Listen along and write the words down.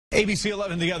ABC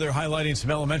 11 together highlighting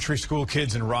some elementary school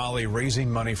kids in Raleigh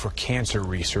raising money for cancer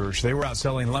research. They were out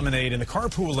selling lemonade in the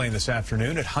carpool lane this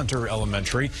afternoon at Hunter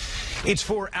Elementary. It's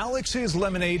for Alex's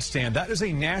Lemonade Stand. That is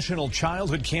a national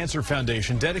childhood cancer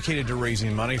foundation dedicated to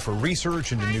raising money for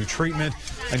research into new treatment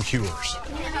and cures.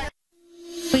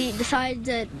 We decided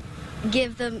to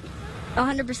give them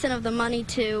 100% of the money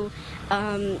to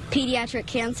pediatric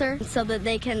cancer so that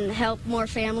they can help more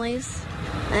families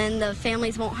and the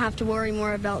families won't have to worry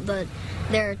more about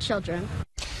their children.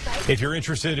 If you're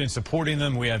interested in supporting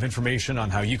them, we have information on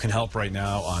how you can help right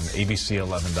now on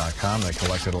abc11.com. They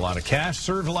collected a lot of cash,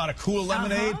 served a lot of cool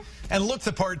lemonade, and looked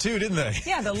the part too, didn't they?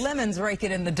 Yeah, the lemons rake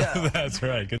it in the dough. That's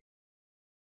right. Good.